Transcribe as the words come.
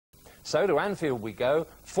So to Anfield we go.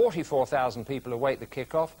 44,000 people await the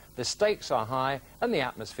kick-off. The stakes are high and the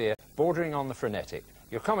atmosphere bordering on the frenetic.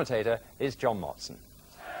 Your commentator is John Watson.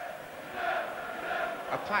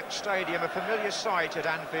 A packed stadium, a familiar sight at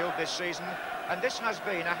Anfield this season, and this has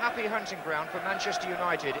been a happy hunting ground for Manchester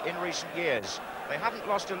United in recent years. They haven't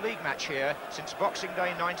lost a league match here since Boxing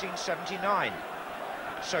Day 1979.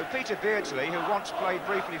 So Peter Beardsley, who once played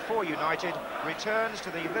briefly for United, returns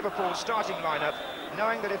to the Liverpool starting lineup,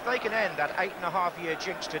 knowing that if they can end that 8.5-year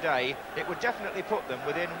jinx today, it would definitely put them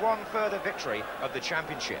within one further victory of the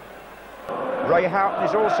Championship. Ray Houghton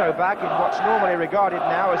is also back in what's normally regarded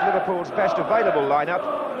now as Liverpool's best available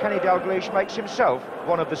lineup. Kenny Dalglish makes himself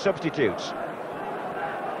one of the substitutes.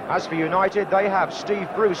 As for United, they have Steve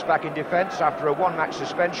Bruce back in defence after a one-match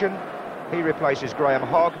suspension. He replaces Graham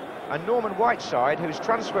Hogg. And Norman Whiteside, whose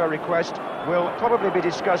transfer request will probably be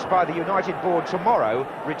discussed by the United board tomorrow,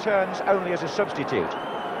 returns only as a substitute.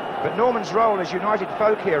 But Norman's role as United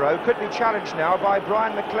folk hero could be challenged now by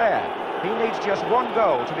Brian McClair. He needs just one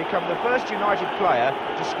goal to become the first United player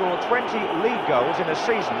to score 20 league goals in a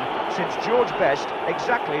season since George Best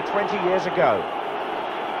exactly 20 years ago.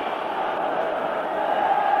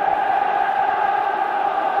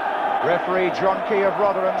 Referee John Key of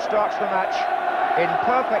Rotherham starts the match in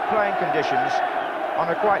perfect playing conditions on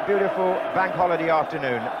a quite beautiful bank holiday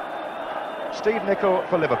afternoon. Steve Nicol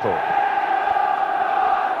for Liverpool.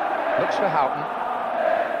 Looks for Houghton.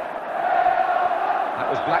 That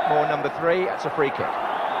was Blackmore, number 3. That's a free kick.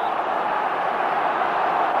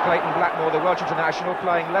 Clayton Blackmore, the Welsh international,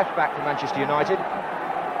 playing left back for Manchester United.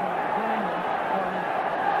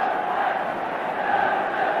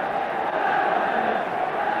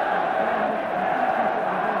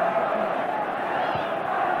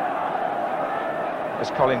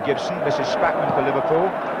 There's Colin Gibson. This is Spackman for Liverpool.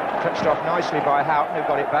 Touched off nicely by Houghton, who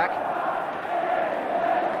got it back.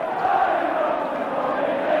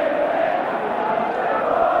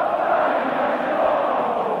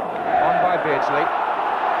 On by Beardsley.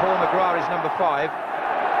 Paul McGrath is number 5.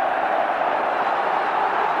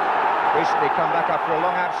 Recently come back after a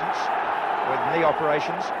long absence with knee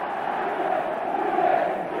operations.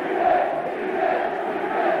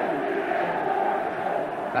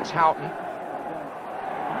 That's Houghton.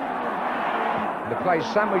 The play's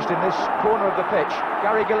sandwiched in this corner of the pitch.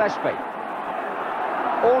 Gary Gillespie.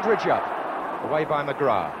 Aldridge up. Away by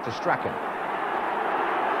McGrath to Strachen.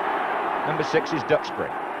 Number 6 is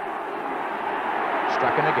Duxbury.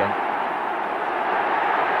 Strachen again.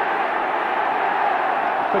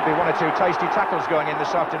 Could be 1 or 2 tasty tackles going in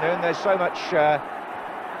this afternoon. There's so much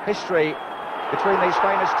history between these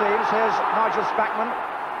famous teams. Here's Nigel Spackman.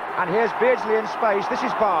 And here's Beardsley in space. This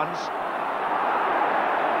is Barnes.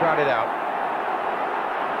 Crowded out.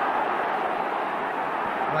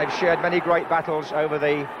 They've shared many great battles over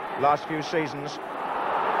the last few seasons.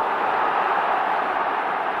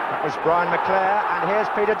 That was Brian McClair, and here's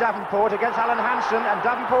Peter Davenport against Alan Hansen, and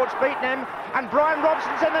Davenport's beaten him, and Brian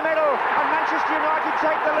Robson's in the middle, and Manchester United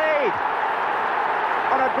take the lead.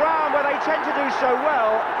 On a ground where they tend to do so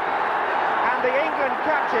well, and the England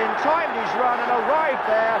captain timed his run and arrived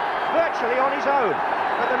there virtually on his own.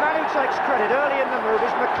 But the man who takes credit early in the move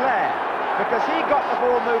is McClair, because he got the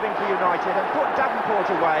ball moving for United and put Davenport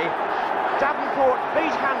away. Davenport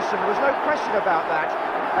beat Hansen, there was no question about that.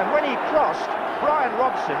 And when he crossed, Brian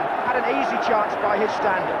Robson had an easy chance by his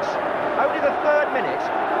standards. Only the 3rd minute,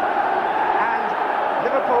 and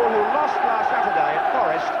Liverpool, who lost last Saturday at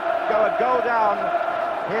Forest, go a goal down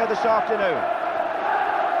here this afternoon.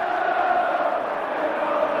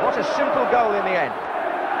 What a simple goal in the end,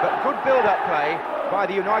 but good build-up play by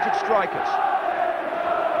the United strikers.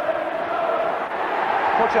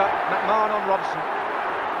 Put up, McMahon on Robson.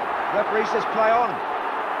 Referee says play on.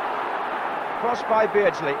 Cross by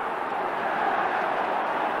Beardsley.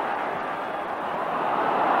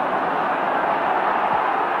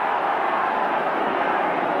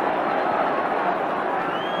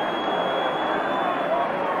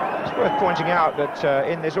 It's worth pointing out that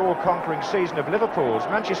in this all-conquering season of Liverpool's,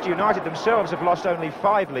 Manchester United themselves have lost only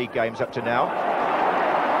 5 league games up to now.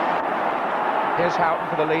 Here's Houghton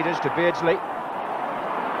for the leaders to Beardsley.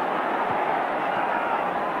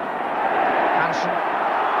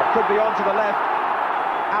 Could be on to the left.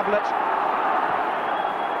 Ablett.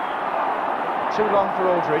 Too long for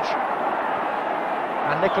Aldridge.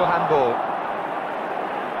 And Nicol handball.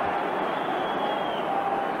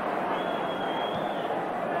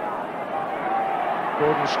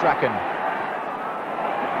 Gordon Strachen.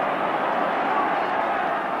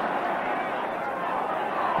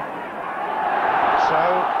 So,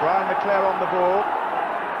 Brian McClair on the ball.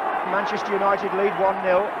 Manchester United lead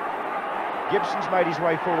 1-0. Gibson's made his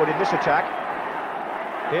way forward in this attack.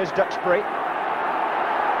 Here's Duxbury.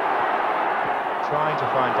 Trying to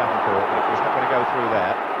find Davenport, but it was not going to go through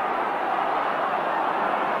there.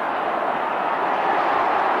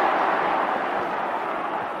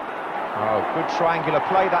 Oh, good triangular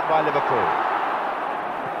play that by Liverpool.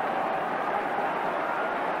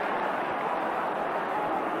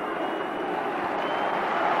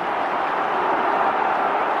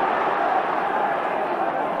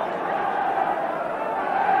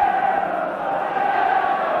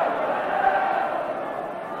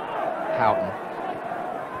 Houghton.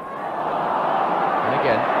 And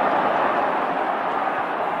again.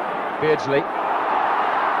 Beardsley.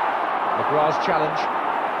 McGrath's challenge.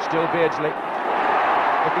 Still Beardsley.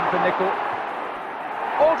 Looking for Nicol.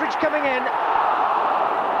 Aldridge coming in.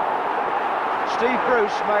 Steve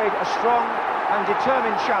Bruce made a strong and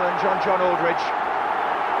determined challenge on John Aldridge.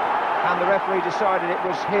 And the referee decided it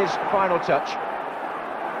was his final touch.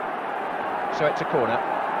 So it's a corner.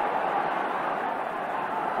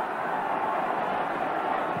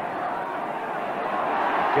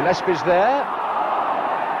 Gillespie's there.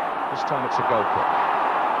 This time it's a goal kick.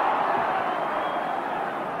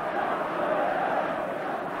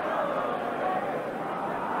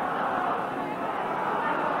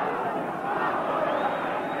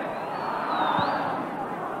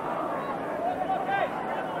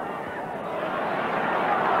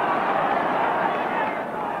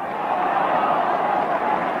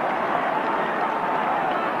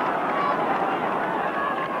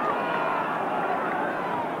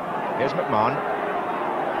 Here's McMahon.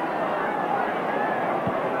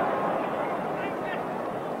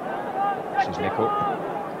 This is Nicol.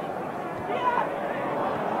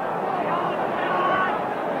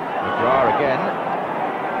 McGrath again.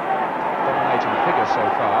 Dominating figure so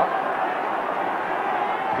far.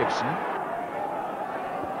 Gibson.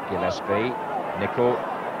 Gillespie. Nicol.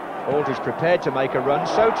 Aldridge prepared to make a run.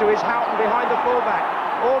 So too is Houghton behind the fullback.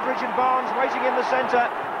 Aldridge and Barnes waiting in the centre.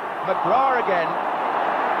 McGrath again.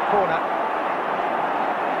 Corner.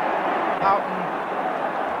 Houghton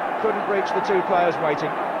couldn't reach the two players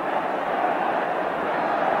waiting.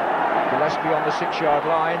 Gillespie on the 6-yard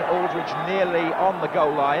line, Aldridge nearly on the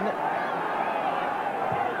goal line.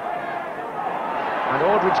 And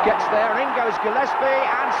Aldridge gets there, and in goes Gillespie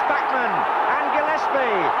and Spackman and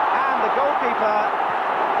Gillespie. And the goalkeeper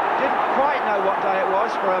didn't quite know what day it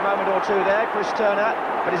was for a moment or two there, Chris Turner.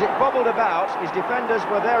 But as it bobbled about, his defenders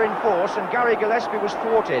were there in force, and Gary Gillespie was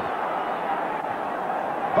thwarted.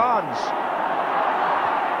 Barnes.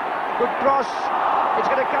 Good cross. It's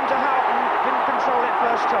going to come to Houghton. Didn't control it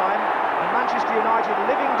first time. And Manchester United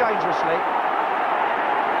living dangerously,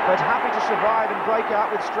 but happy to survive and break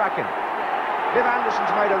out with Strachen. Viv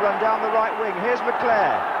Anderson's made a run down the right wing. Here's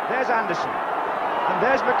McClare. There's Anderson. And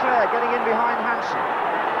there's McClare getting in behind Hansen.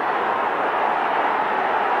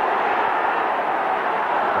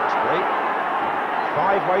 That's great.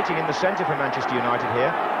 5 waiting in the centre for Manchester United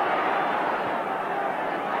here.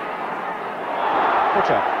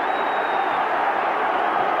 Putter.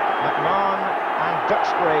 McMahon and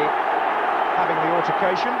Duxbury having the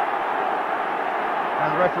altercation,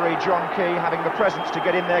 and referee John Key having the presence to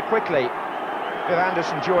get in there quickly. Viv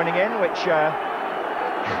Anderson joining in, which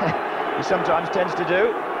he sometimes tends to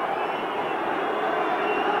do.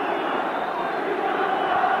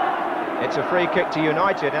 It's a free kick to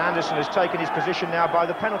United, and Anderson has taken his position now by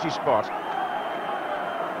the penalty spot.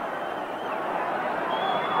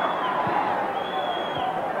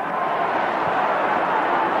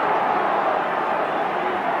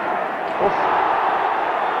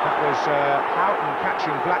 Houghton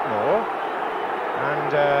catching Blackmore,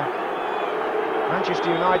 and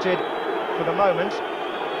Manchester United for the moment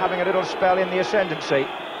having a little spell in the ascendancy.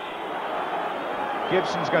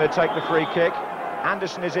 Gibson's going to take the free kick.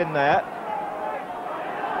 Anderson is in there.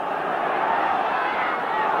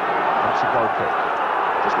 That's a goal kick.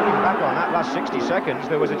 Just looking back on that last 60 seconds,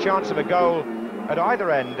 there was a chance of a goal at either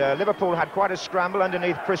end. Liverpool had quite a scramble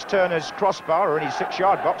underneath Chris Turner's crossbar, or in his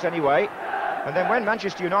 6-yard box anyway. And then when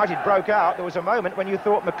Manchester United broke out, there was a moment when you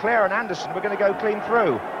thought McClare and Anderson were going to go clean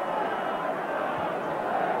through.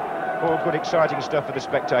 All good, exciting stuff for the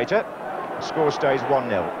spectator. The score stays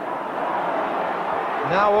 1-0.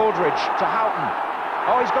 Now Aldridge to Houghton.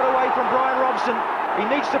 Oh, he's got away from Brian Robson. He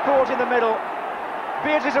needs support in the middle.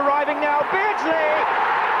 Beardsley's arriving now. Beardsley!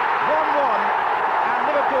 1-1.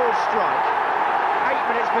 And Liverpool strike 8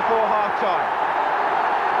 minutes before half-time.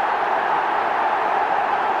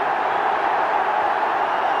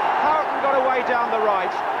 Away down the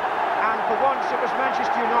right, and for once it was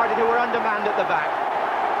Manchester United who were undermanned at the back.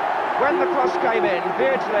 When the cross came in,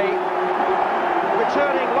 Beardsley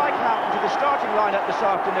returning like Houghton to the starting lineup this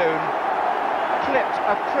afternoon, clipped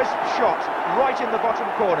a crisp shot right in the bottom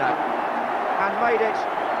corner and made it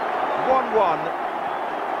 1-1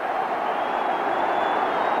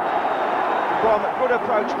 from good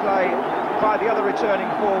approach play by the other returning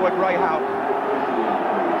forward, Ray Houghton.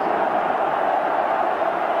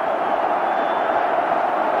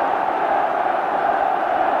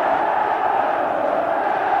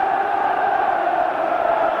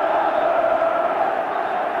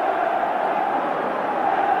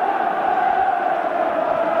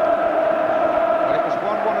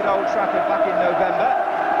 Back in November,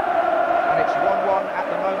 and it's 1-1 at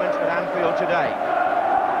the moment at Anfield today.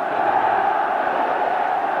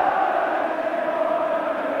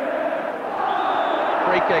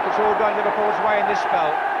 Free kick, it's all going Liverpool's way in this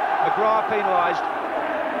spell. McGrath penalised.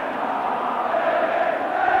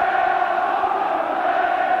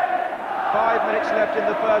 Five minutes left in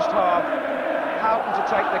the first half. Houghton to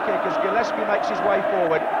take the kick as Gillespie makes his way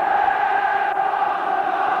forward.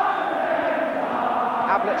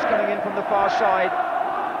 Ablett's coming in from the far side.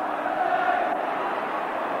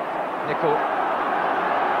 Nicol.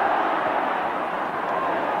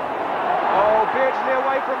 Oh, Beardsley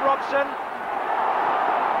away from Robson.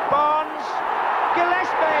 Barnes.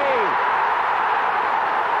 Gillespie!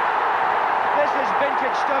 This is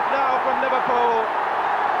vintage stuff now from Liverpool.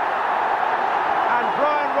 And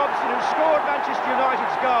Brian Robson, who scored Manchester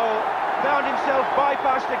United's goal, found himself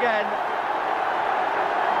bypassed again.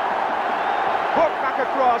 Hook back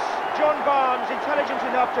across, John Barnes intelligent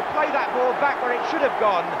enough to play that ball back where it should have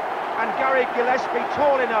gone, and Gary Gillespie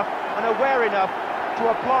tall enough and aware enough to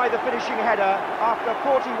apply the finishing header after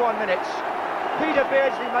 41 minutes. Peter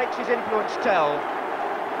Beardsley makes his influence tell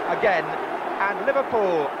again, and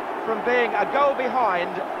Liverpool, from being a goal behind,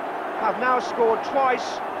 have now scored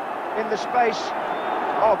twice in the space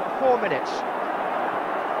of 4 minutes.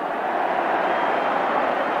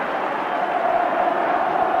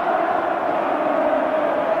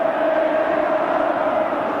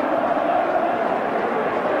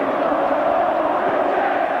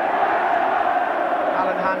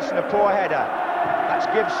 A poor header. That's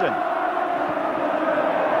Gibson.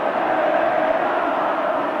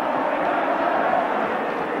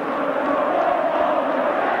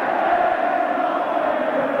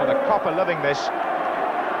 Well, the Cop are loving this.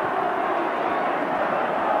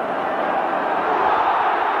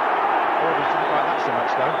 Orders didn't like that so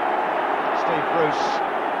much, though. Steve Bruce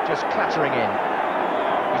just clattering in.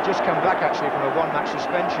 He's just come back, actually, from a one-match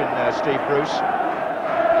suspension, Steve Bruce.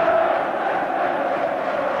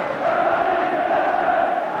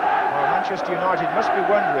 Manchester United must be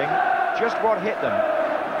wondering just what hit them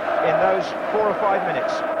in those 4 or 5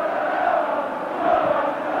 minutes.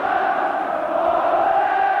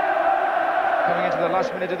 Coming into the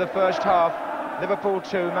last minute of the first half, Liverpool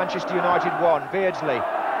 2, Manchester United 1. Beardsley,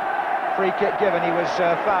 free kick given, he was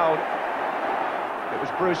fouled. It was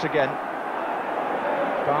Bruce again.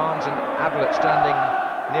 Barnes and Ablett standing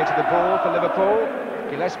near to the ball for Liverpool.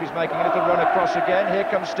 Gillespie's making a little run across again. Here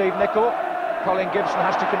comes Steve Nicol. Colin Gibson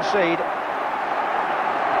has to concede.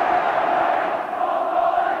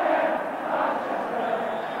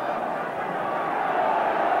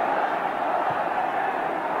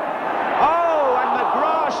 Oh, and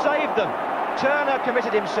McGrath saved them. Turner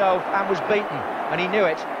committed himself and was beaten, and he knew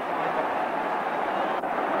it.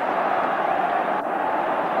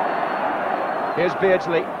 Here's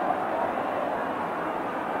Beardsley.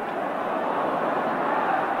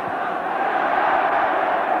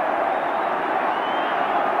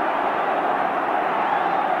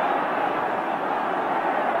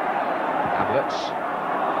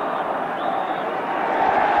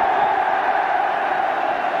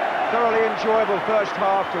 Thoroughly enjoyable first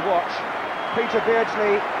half to watch. Peter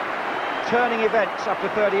Beardsley turning events after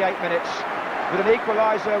 38 minutes with an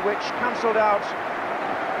equaliser which cancelled out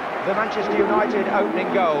the Manchester United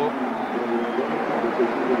opening goal.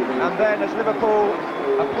 And then as Liverpool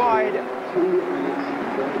applied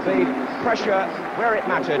the pressure where it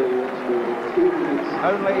mattered,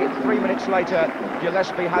 only 3 minutes later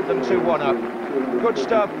Gillespie had them 2-1 up. Good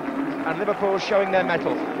stuff, and Liverpool showing their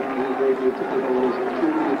mettle.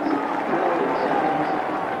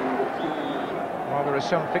 While there are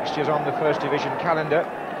some fixtures on the First Division calendar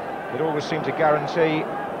that always seem to guarantee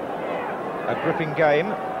a gripping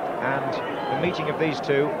game, and the meeting of these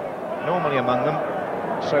two, normally among them,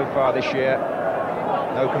 so far this year,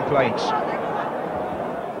 no complaints.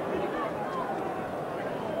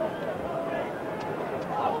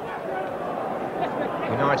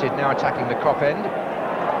 United now attacking the Kop end,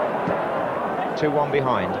 2-1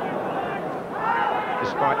 behind.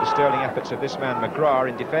 despite the sterling efforts of this man McGrath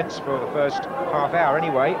in defence for the first half hour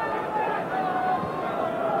anyway.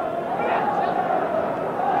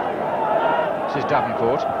 This is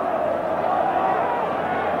Davenport.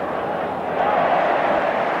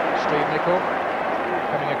 Steve Nicol,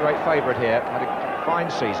 becoming a great favourite here, had a fine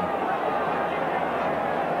season.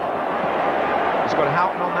 He's got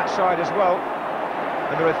Houghton on that side as well.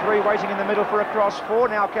 And there are 3 waiting in the middle for a cross, 4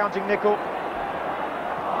 now counting Nicol.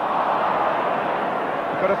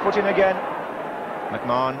 Got a foot in again.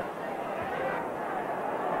 McMahon.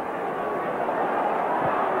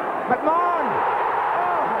 McMahon!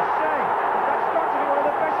 Oh, I say, that's got to be one of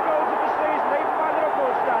the best goals of the season, even by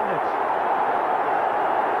Liverpool standards.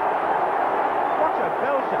 What a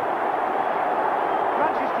belter.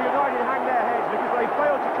 Manchester United hang their heads because they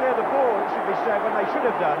failed to clear the ball, it should be said, when they should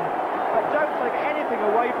have done. But don't take anything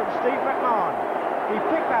away from Steve McMahon. He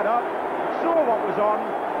picked that up, saw what was on,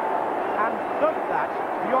 and thumped that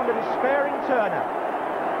beyond a despairing Turner.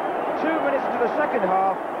 2 minutes into the second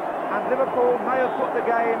half, and Liverpool may have put the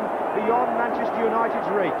game beyond Manchester United's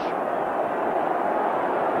reach.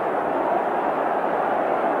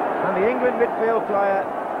 And the England midfield player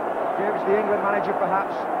gives the England manager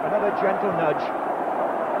perhaps another gentle nudge.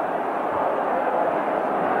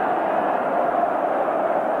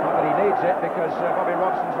 Not that he needs it, because Bobby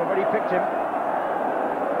Robson's already picked him.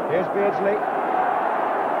 Here's Beardsley.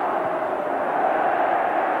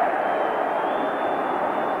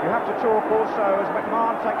 You have to talk also, as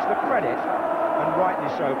McMahon takes the credit, and rightly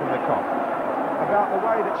so from the cop, about the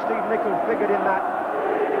way that Steve Nicol figured in that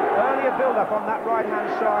earlier build-up on that right-hand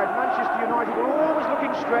side. Manchester United were always looking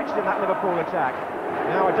stretched in that Liverpool attack.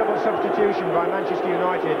 Now a double substitution by Manchester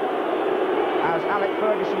United, as Alec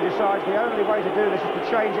Ferguson decides the only way to do this is to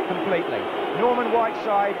change it completely. Norman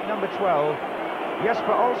Whiteside, number 12,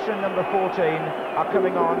 Jesper Olsen, number 14, are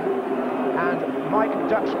coming on, and Mike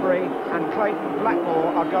Duxbury and Clayton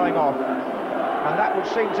Blackmore are going off. And that would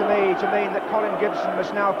seem to me to mean that Colin Gibson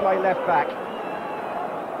must now play left-back.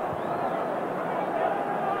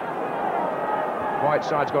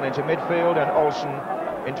 Whiteside's gone into midfield and Olsen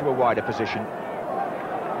into a wider position.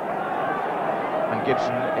 And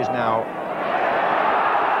Gibson is now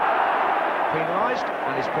penalised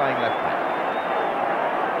and is playing left-back.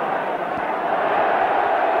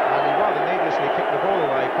 And he rather needlessly kicked the ball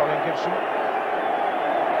away, Colin Gibson.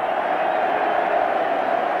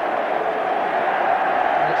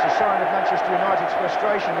 And it's a sign of Manchester United's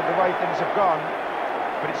frustration with the way things have gone.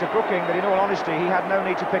 But it's a booking that, in all honesty, he had no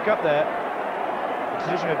need to pick up there. The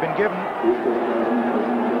decision had been given.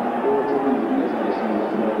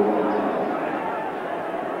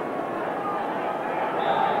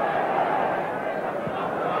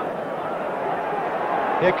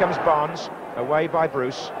 Here comes Barnes, away by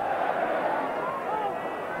Bruce.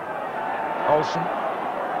 Olsen.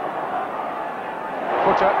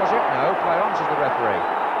 Put up, was it? No, play on, says the referee.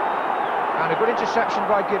 And a good interception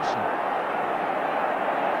by Gibson.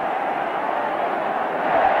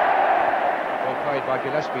 Well played by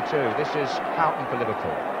Gillespie too. This is Houghton for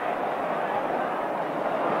Liverpool.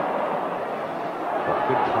 What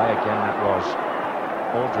good play again that was.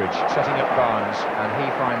 Aldridge setting up Barnes, and he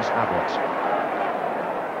finds Abbott.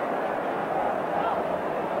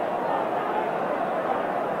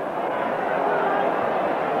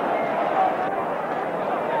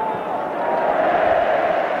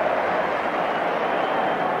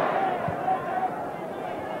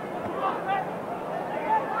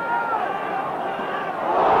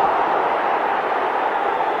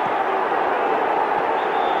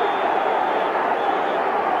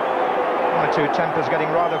 Two tempers getting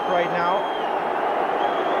rather frayed now.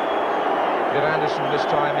 With Anderson this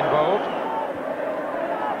time involved.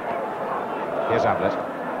 Here's Ablett.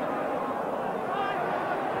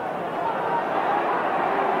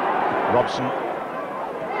 Robson.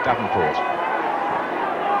 Davenport.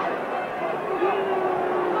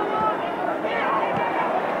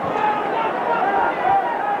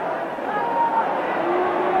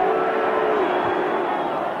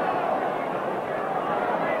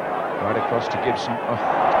 Across to Gibson. Oh.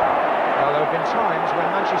 Well, there have been times when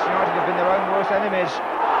Manchester United have been their own worst enemies,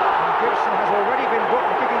 and Gibson has already been booked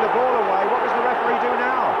for kicking the ball away. What does the referee do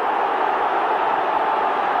now?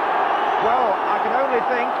 Well, I can only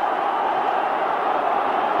think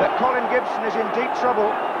that Colin Gibson is in deep trouble.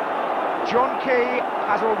 John Key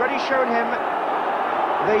has already shown him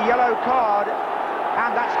the yellow card,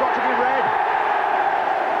 and that's got to be red.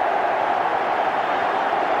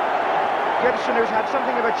 Gibson, who's had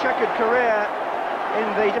something of a checkered career in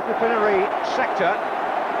the disciplinary sector,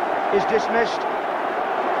 is dismissed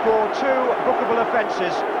for 2 bookable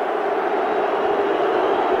offences.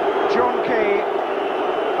 John Key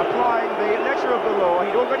applying the letter of the law.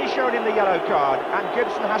 He'd already shown him the yellow card, and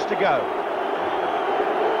Gibson has to go.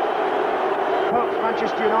 Helps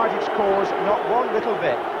Manchester United's cause not one little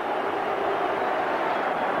bit.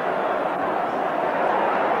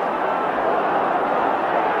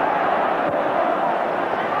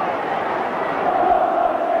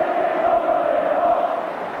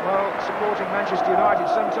 Supporting Manchester United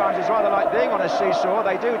sometimes is rather like being on a seesaw.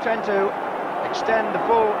 They do tend to extend the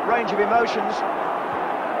full range of emotions.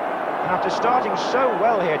 And after starting so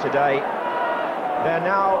well here today, they're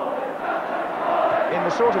now in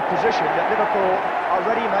the sort of position that Liverpool are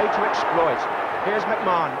ready made to exploit. Here's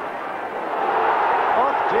McMahon.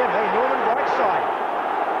 Oh, dear me, Norman Whiteside.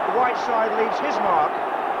 Whiteside leaves his mark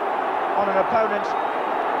on an opponent,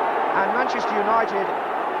 and Manchester United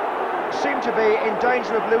seem to be in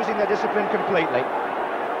danger of losing their discipline completely.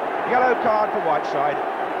 Yellow card for Whiteside.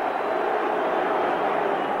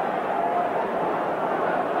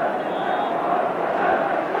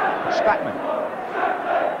 Strachen.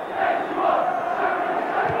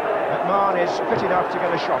 McMahon is fit enough to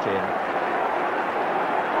get a shot in.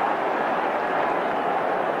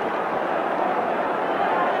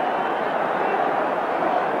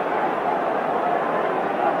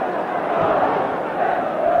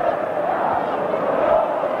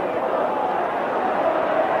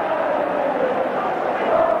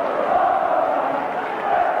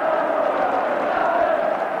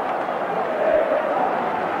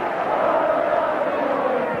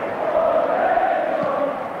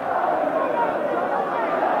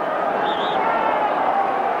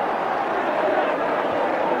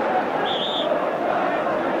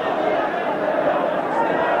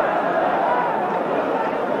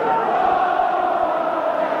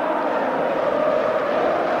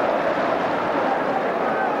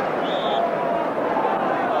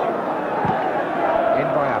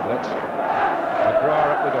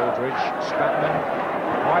 Strachen,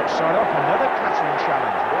 Whiteside off, another clattering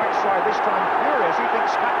challenge. Whiteside this time furious, he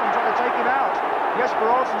thinks Strachen's trying to take him out. Jesper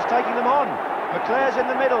Olsen's taking them on. McClare's in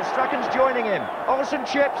the middle, Strachen's joining him. Olsen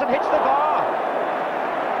chips and hits the bar.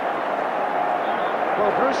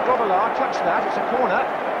 Well, Bruce Grobbelaar touched that, it's a corner.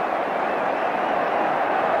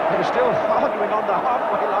 They were still arguing on the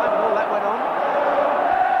halfway line when all that went on.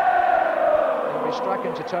 It'll be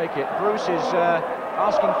Strachen to take it. Bruce is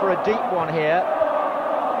asking for a deep one here.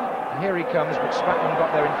 Here he comes, but Strachen got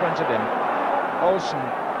there in front of him. Olsen.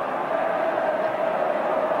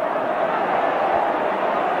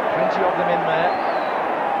 Plenty of them in there.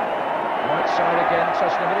 Whiteside again,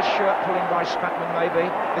 touching a bit of shirt pulling by Strachen maybe.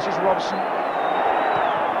 This is Robson.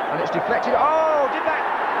 And it's deflected. Oh, did that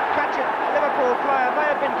catch a Liverpool player? May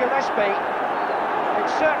have been Gillespie. It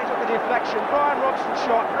certainly took the deflection. Brian Robson's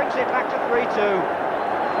shot brings it back to 3-2.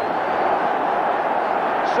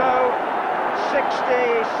 So 66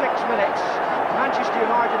 minutes, Manchester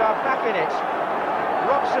United are back in it.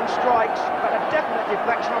 Robson strikes, but a definite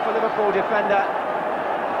deflection off a Liverpool defender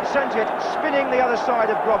sent it spinning the other side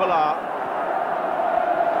of Grobbelaar.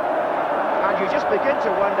 And you just begin to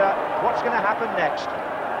wonder what's going to happen next.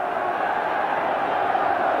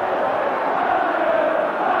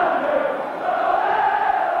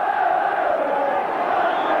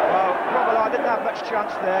 Well, Grobbelaar didn't have much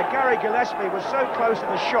chance there. Gary Gillespie was so close to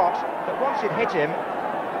the shot that once it hit him,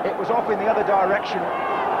 it was off in the other direction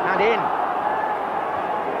and in.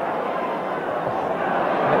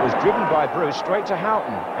 And it was driven by Bruce straight to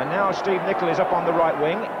Houghton. And now Steve Nicol is up on the right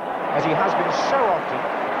wing, as he has been so often.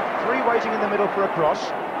 Three waiting in the middle for a cross.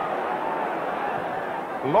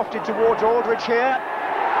 Lofted towards Aldridge here.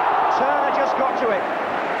 Turner just got to it.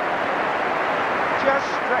 Just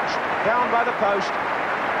stretched down by the post.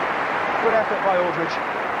 Good effort by Aldridge.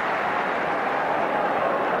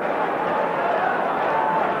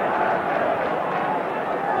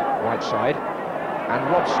 Whiteside and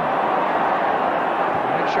Robson.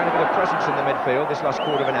 They've shown a bit of presence in the midfield this last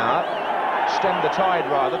quarter of an hour. Stemmed the tide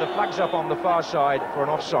rather. The flag's up on the far side for an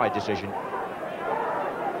offside decision.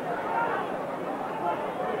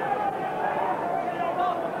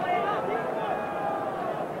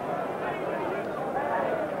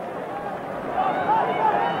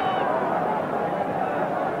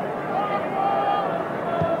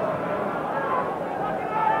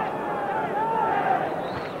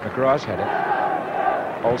 McGrath's header.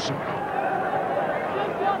 Olsen.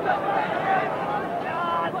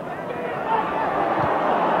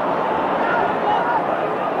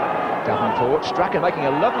 Davenport. Strachen making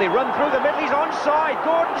a lovely run through the middle. He's onside.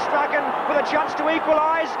 Gordon Strachen with a chance to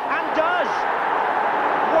equalise, and does.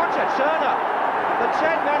 What a turner. The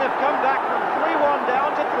 10 men have come back from 3-1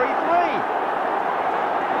 down to 3-3.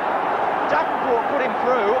 Davenport put him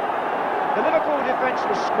through. The Liverpool defence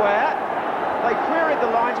was square. They queried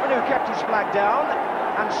the linesman who kept his flag down,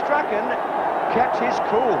 and Strachen kept his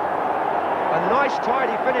cool. A nice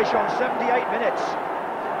tidy finish on 78 minutes.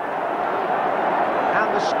 And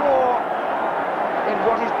the score in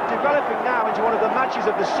what is developing now into one of the matches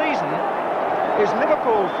of the season is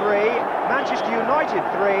Liverpool 3, Manchester United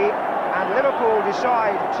 3, and Liverpool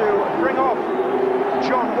decide to bring off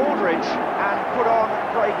John Aldridge and put on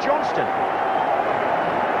Craig Johnston.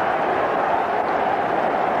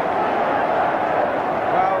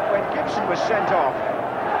 Well, when Gibson was sent off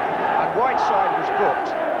and Whiteside was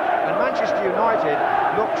booked and Manchester United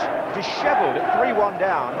looked dishevelled at 3-1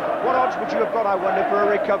 down, what odds would you have got, I wonder, for a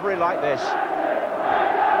recovery like this?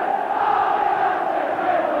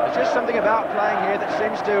 There's just something about playing here that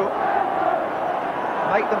seems to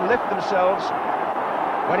make them lift themselves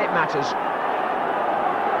when it matters.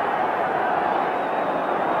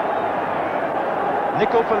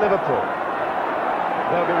 Nickel for Liverpool.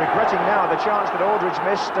 They'll be regretting now the chance that Aldridge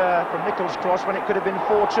missed from Nickel's cross when it could have been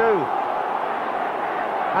 4-2.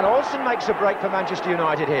 And Olsen makes a break for Manchester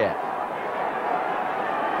United here.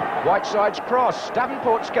 Whiteside's cross,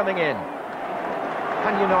 Davenport's coming in.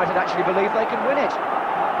 And United actually believe they can win it.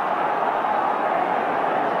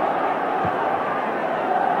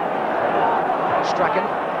 Strachen.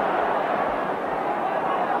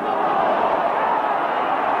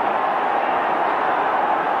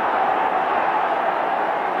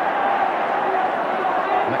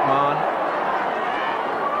 McMahon.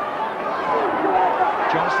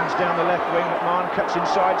 Johnston's down the left wing. McMahon cuts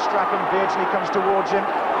inside. Strachen. Beardsley comes towards him.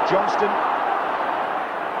 Johnston.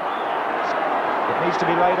 It needs to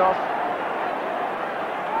be laid off.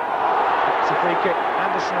 It's a free kick.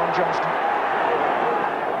 Anderson on Johnston.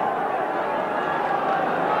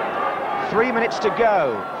 3 minutes to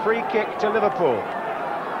go. Free kick to Liverpool.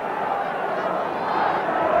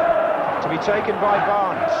 To be taken by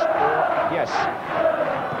Barnes. Yes.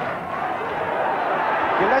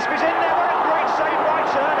 Gillespie's in there. What a great save by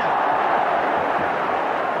Turner.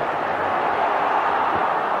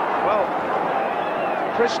 Well,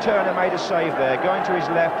 Chris Turner made a save there, going to his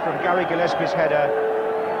left from Gary Gillespie's header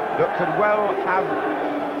that could well have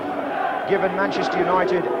given Manchester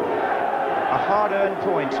United a hard-earned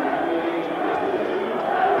point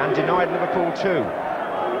and denied Liverpool 2.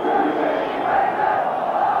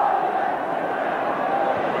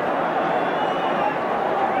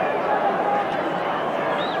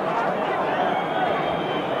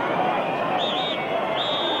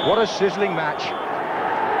 What a sizzling match.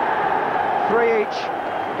 3 each.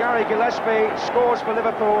 Gary Gillespie scores for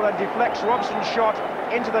Liverpool and deflects Robson's shot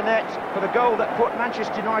into the net for the goal that put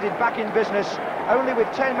Manchester United back in business. Only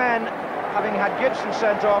with 10 men, having had Gibson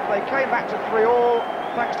sent off, they came back to 3-3.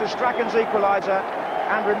 Thanks to Strachen's equaliser,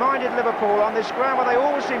 and reminded Liverpool on this ground where they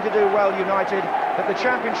always seem to do well, United, that the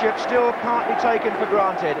championship still can't be taken for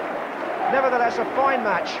granted. Nevertheless, a fine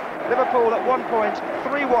match. Liverpool at one point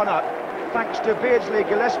 3-1 up, thanks to Beardsley,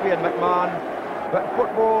 Gillespie and McMahon. But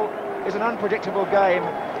football is an unpredictable game,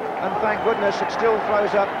 and thank goodness it still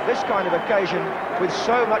throws up this kind of occasion with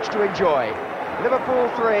so much to enjoy. Liverpool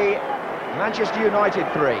 3, Manchester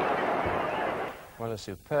United 3. Well, a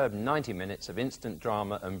superb 90 minutes of instant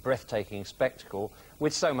drama and breathtaking spectacle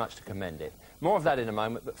with so much to commend it. More of that in a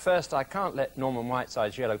moment, but first I can't let Norman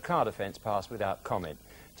Whiteside's yellow card offence pass without comment.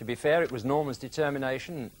 To be fair, it was Norman's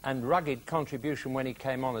determination and rugged contribution when he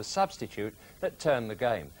came on as substitute that turned the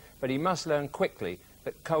game. But he must learn quickly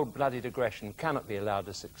that cold-blooded aggression cannot be allowed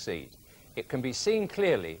to succeed. It can be seen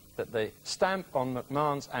clearly that the stamp on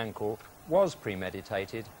McMahon's ankle was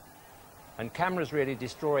premeditated, and cameras really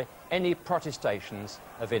destroy any protestations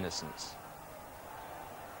of innocence.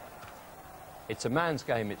 It's a man's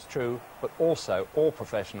game, it's true, but also all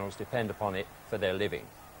professionals depend upon it for their living.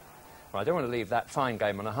 Well, I don't want to leave that fine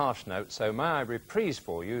game on a harsh note, so may I reprise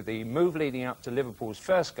for you the move leading up to Liverpool's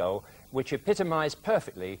first goal, which epitomised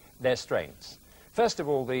perfectly their strengths. First of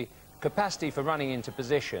all, the capacity for running into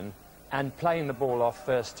position and playing the ball off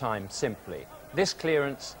first time simply. This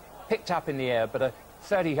clearance picked up in the air, but a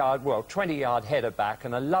 30-yard, well, 20-yard header back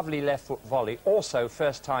and a lovely left-foot volley, also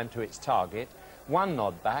first time to its target. One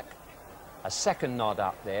nod back, a second nod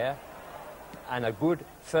up there, and a good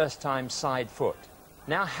first-time side foot.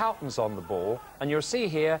 Now Houghton's on the ball, and you'll see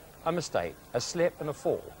here a mistake, a slip and a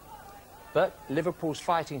fall. But Liverpool's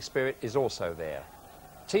fighting spirit is also there.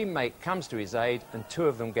 Teammate comes to his aid, and two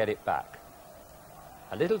of them get it back.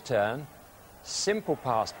 A little turn, simple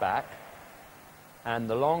pass back, and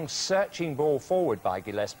the long searching ball forward by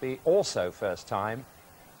Gillespie, also first time.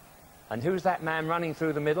 And who's that man running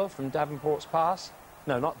through the middle from Davenport's pass?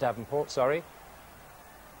 No, not Davenport, sorry.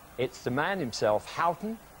 It's the man himself,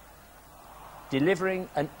 Houghton. delivering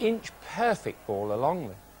an inch-perfect ball along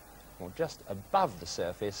the, or just above the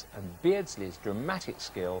surface, and Beardsley's dramatic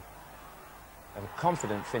skill and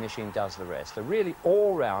confident finishing does the rest. A really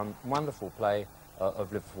all-round wonderful play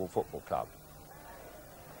of Liverpool Football Club.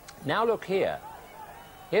 Now look here.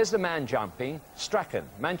 Here's the man jumping, Strachen,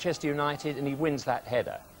 Manchester United, and he wins that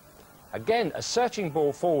header. Again, a searching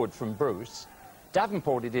ball forward from Bruce.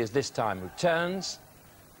 Davenport it is this time who turns.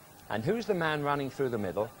 And who's the man running through the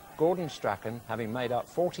middle? Gordon Strachen, having made up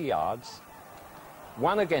 40 yards.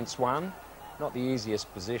 1 against 1, not the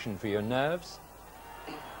easiest position for your nerves.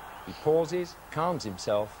 He pauses, calms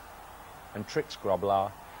himself, and tricks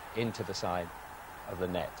Grobler into the side of the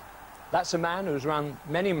net. That's a man who's run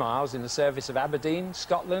many miles in the service of Aberdeen,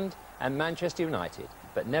 Scotland, and Manchester United,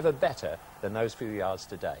 but never better than those few yards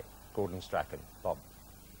today. Gordon Strachen. Bob.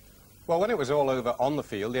 Well, when it was all over on the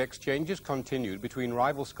field, the exchanges continued between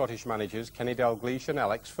rival Scottish managers Kenny Dalglish and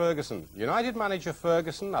Alex Ferguson. United manager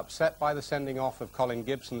Ferguson, upset by the sending off of C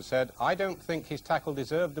Gibson, said, "I don't think his tackle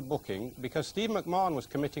deserved a booking because Steve McMahon was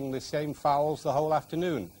committing the same fouls the whole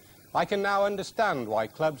afternoon. I can now understand why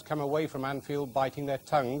clubs come away from Anfield biting their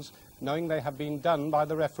tongues, knowing they have been done by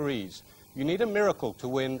the referees. You need a miracle to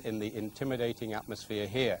win in the intimidating atmosphere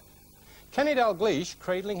here." Kenny Dalglish,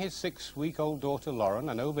 cradling his 6-week-old daughter Lauren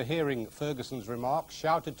and overhearing Ferguson's remarks,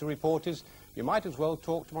 shouted to reporters, "You might as well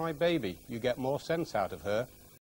talk to my baby. You get more sense out of her."